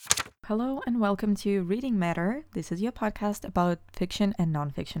Hello and welcome to Reading Matter. This is your podcast about fiction and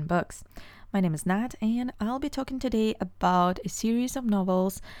nonfiction books. My name is Nat and I'll be talking today about a series of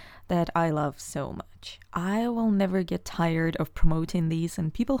novels that I love so much. I will never get tired of promoting these,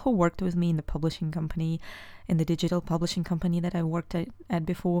 and people who worked with me in the publishing company, in the digital publishing company that I worked at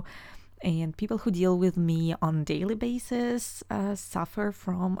before, and people who deal with me on a daily basis suffer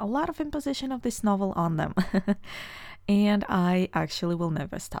from a lot of imposition of this novel on them. And I actually will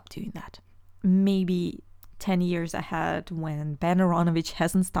never stop doing that. Maybe 10 years ahead, when Ben Aronovich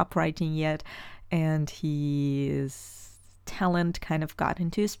hasn't stopped writing yet and his talent kind of got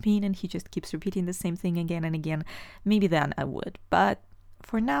into a spin and he just keeps repeating the same thing again and again, maybe then I would. But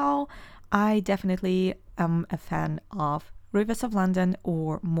for now, I definitely am a fan of Rivers of London,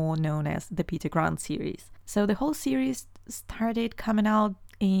 or more known as the Peter Grant series. So the whole series started coming out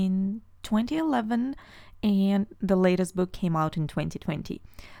in 2011 and the latest book came out in 2020.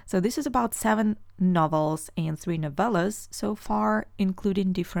 So this is about 7 novels and 3 novellas so far,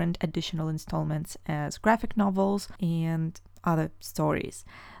 including different additional installments as graphic novels and other stories.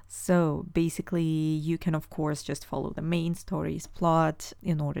 So basically you can of course just follow the main story's plot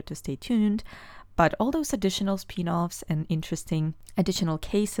in order to stay tuned, but all those additional spin-offs and interesting additional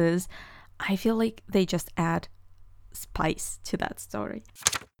cases, I feel like they just add spice to that story.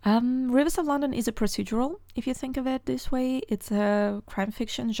 Rivers of London is a procedural, if you think of it this way. It's a crime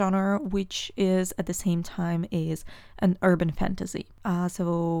fiction genre, which is at the same time is an urban fantasy.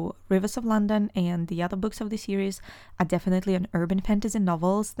 So Rivers of London and the other books of the series are definitely an urban fantasy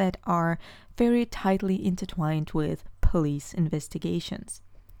novels that are very tightly intertwined with police investigations.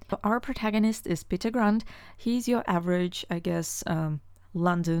 So our protagonist is Peter Grant. He's your average, I guess,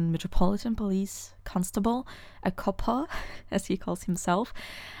 London Metropolitan Police constable, a copper, as he calls himself,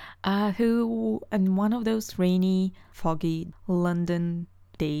 who, in one of those rainy, foggy London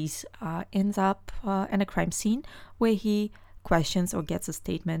days, ends up in a crime scene where he questions or gets a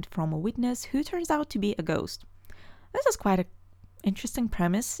statement from a witness who turns out to be a ghost. This is quite an interesting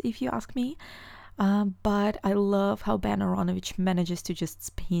premise, if you ask me. But I love how Ben Aronovich manages to just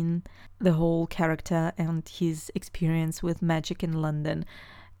spin the whole character and his experience with magic in London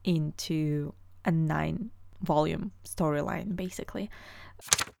into a 9-volume storyline, basically.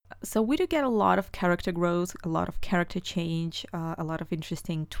 So we do get a lot of character growth, a lot of character change, a lot of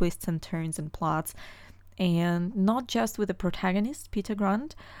interesting twists and turns and plots, and not just with the protagonist, Peter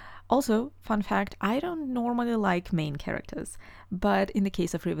Grant. Also, fun fact, I don't normally like main characters, but in the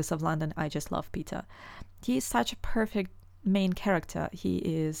case of Rivers of London, I just love Peter. He is such a perfect main character. He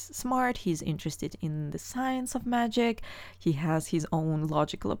is smart, he's interested in the science of magic, he has his own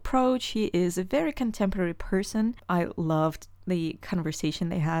logical approach, he is a very contemporary person. I loved the conversation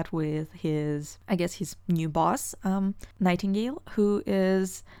they had with his new boss, Nightingale, who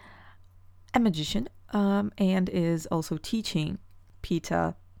is a magician and is also teaching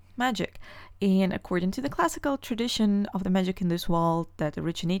Peter magic. And according to the classical tradition of the magic in this world that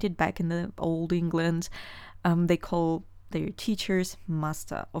originated back in the old England, they call their teachers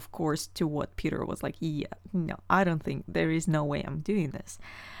master, of course, to what Peter was like, yeah, no, I don't think there is no way I'm doing this.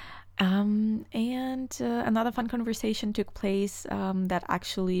 And another fun conversation took place that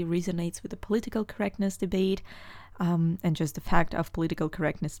actually resonates with the political correctness debate. And just the fact of political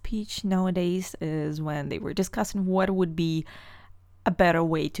correctness speech nowadays is when they were discussing what would be a better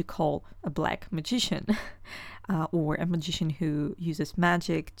way to call a black magician or a magician who uses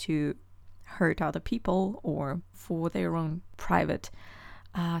magic to hurt other people or for their own private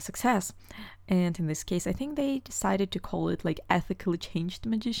success. And in this case, I think they decided to call it like ethically changed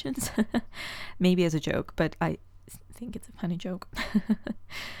magicians, maybe as a joke, but I think it's a funny joke.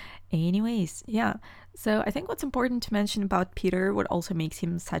 Anyways, yeah. So I think what's important to mention about Peter, what also makes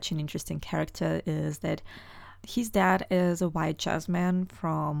him such an interesting character, is that his dad is a white jazzman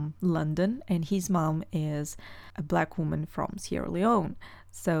from London and his mom is a black woman from Sierra Leone.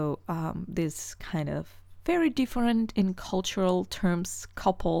 So this kind of very different in cultural terms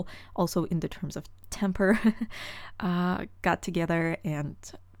couple, also in the terms of temper, got together, and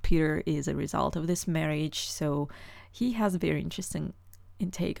Peter is a result of this marriage. So he has a very interesting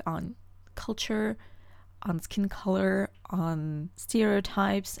intake on culture, on skin color, on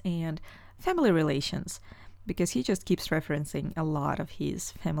stereotypes and family relations, because he just keeps referencing a lot of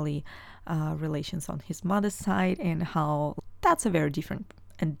his family relations on his mother's side and how that's a very different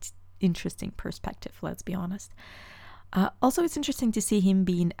and interesting perspective, let's be honest. Also, it's interesting to see him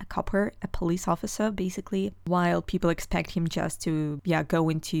being a copper, a police officer, basically, while people expect him just to, go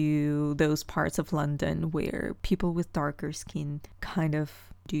into those parts of London where people with darker skin kind of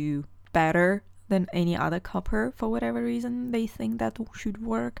do better than any other copper for whatever reason they think that should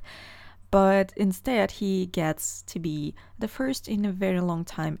work. but instead he gets to be the first in a very long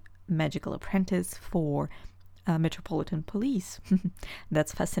time magical apprentice for Metropolitan Police.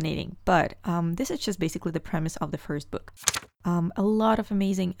 That's fascinating. But this is just basically the premise of the first book. A lot of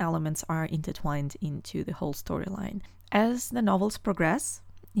amazing elements are intertwined into the whole storyline. As the novels progress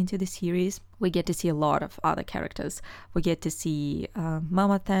into the series, we get to see a lot of other characters. We get to see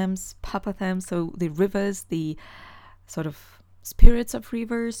Mama Thames, Papa Thames, so the rivers, the sort of spirits of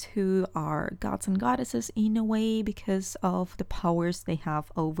rivers who are gods and goddesses in a way because of the powers they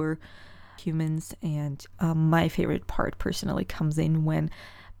have over humans. And my favorite part personally comes in when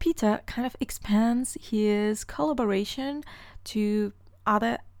Peter kind of expands his collaboration to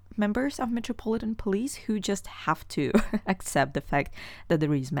other members of Metropolitan Police who just have to accept the fact that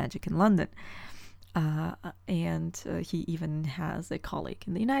there is magic in London. And he even has a colleague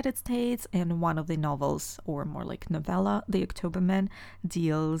in the United States, and one of the novels, or more like novella, The Oktoberman,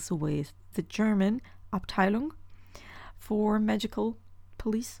 deals with the German Abteilung for magical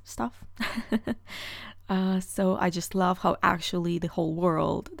police stuff. So I just love how actually the whole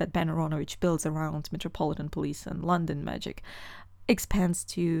world that Ben Aaronovitch builds around Metropolitan Police and London magic expands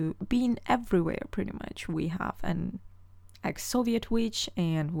to being everywhere pretty much. We have an ex-Soviet witch,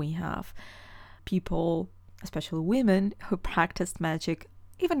 and we have people, especially women, who practiced magic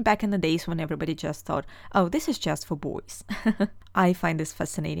even back in the days when everybody just thought, oh, this is just for boys. I find this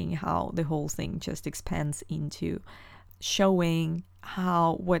fascinating how the whole thing just expands into showing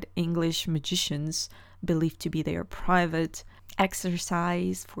how what English magicians believe to be their private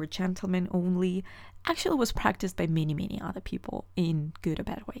exercise for gentlemen only actually was practiced by many, many other people in good or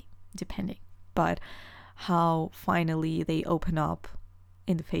bad way, depending. But how finally they open up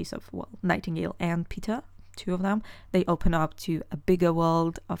in the face of, well, Nightingale and Peter, two of them, they open up to a bigger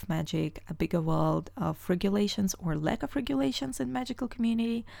world of magic, a bigger world of regulations or lack of regulations in magical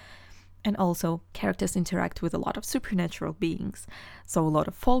community. And also characters interact with a lot of supernatural beings. So a lot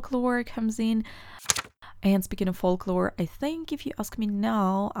of folklore comes in. And speaking of folklore, I think if you ask me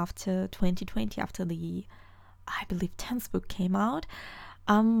now, after 2020, after the, I believe, 10th book came out,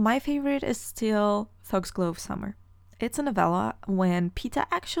 my favorite is still Foxglove of Summer. It's a novella when Peter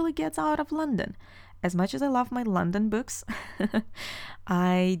actually gets out of London. As much as I love my London books,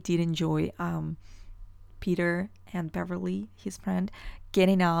 I did enjoy Peter and Beverly, his friend,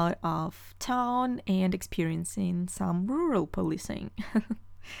 getting out of town and experiencing some rural policing.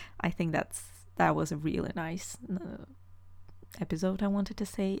 I think that was a really nice episode, I wanted to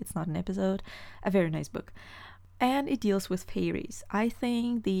say. It's not an episode, a very nice book. And it deals with fairies. I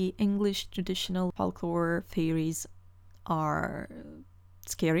think the English traditional folklore fairies are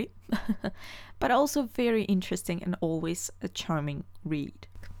scary, but also very interesting and always a charming read.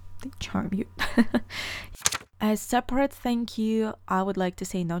 They charm you. A separate thank you, I would like to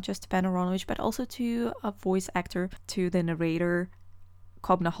say not just to Ben Aaronovitch, but also to a voice actor, to the narrator,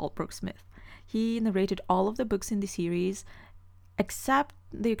 Kobna Holbrook-Smith. He narrated all of the books in the series, except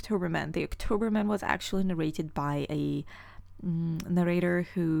The Oktoberman. The Oktoberman was actually narrated by a narrator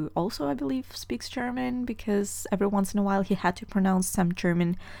who also, I believe, speaks German, because every once in a while he had to pronounce some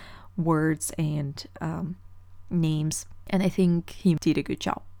German words and names, and I think he did a good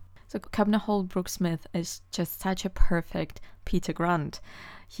job. So Kobna Holbrook-Smith is just such a perfect Peter Grant.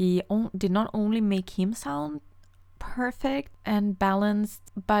 He did not only make him sound perfect and balanced,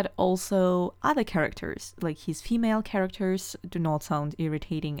 but also other characters, like his female characters, do not sound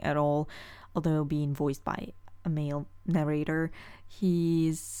irritating at all, although being voiced by a male narrator.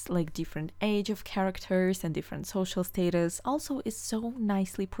 His like different age of characters and different social status also is so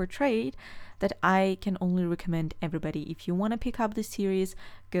nicely portrayed that I can only recommend everybody, if you want to pick up this series,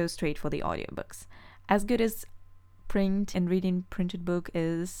 go straight for the audiobooks. As good as print and reading printed book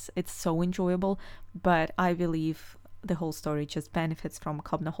is, it's so enjoyable, but I believe the whole story just benefits from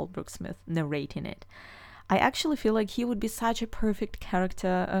Kobna Holbrook-Smith narrating it. I actually feel like he would be such a perfect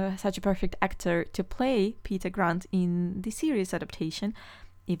character, such a perfect actor to play Peter Grant in the series adaptation,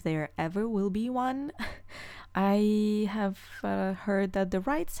 if there ever will be one. I have heard that the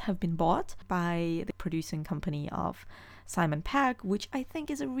rights have been bought by the producing company of Simon Pegg, which I think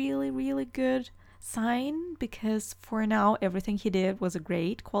is a really, really good sign, because for now everything he did was a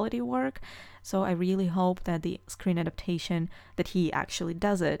great quality work. So I really hope that the screen adaptation, that he actually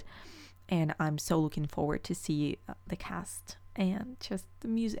does it. And I'm so looking forward to see the cast and just the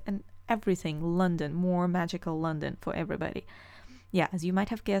music and everything. London, more magical London for everybody. Yeah, as you might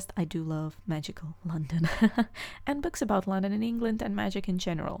have guessed, I do love magical London. And books about London and England and magic in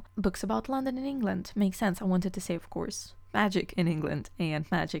general. Books about London and England makes sense. I wanted to say, of course, magic in England and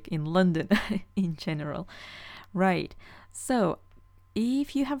magic in London in general. Right. So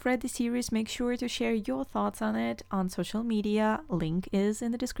If you have read the series, make sure to share your thoughts on it on social media. Link is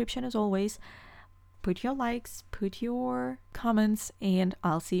in the description as always. Put your likes, put your comments, and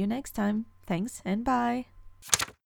I'll see you next time. Thanks and bye.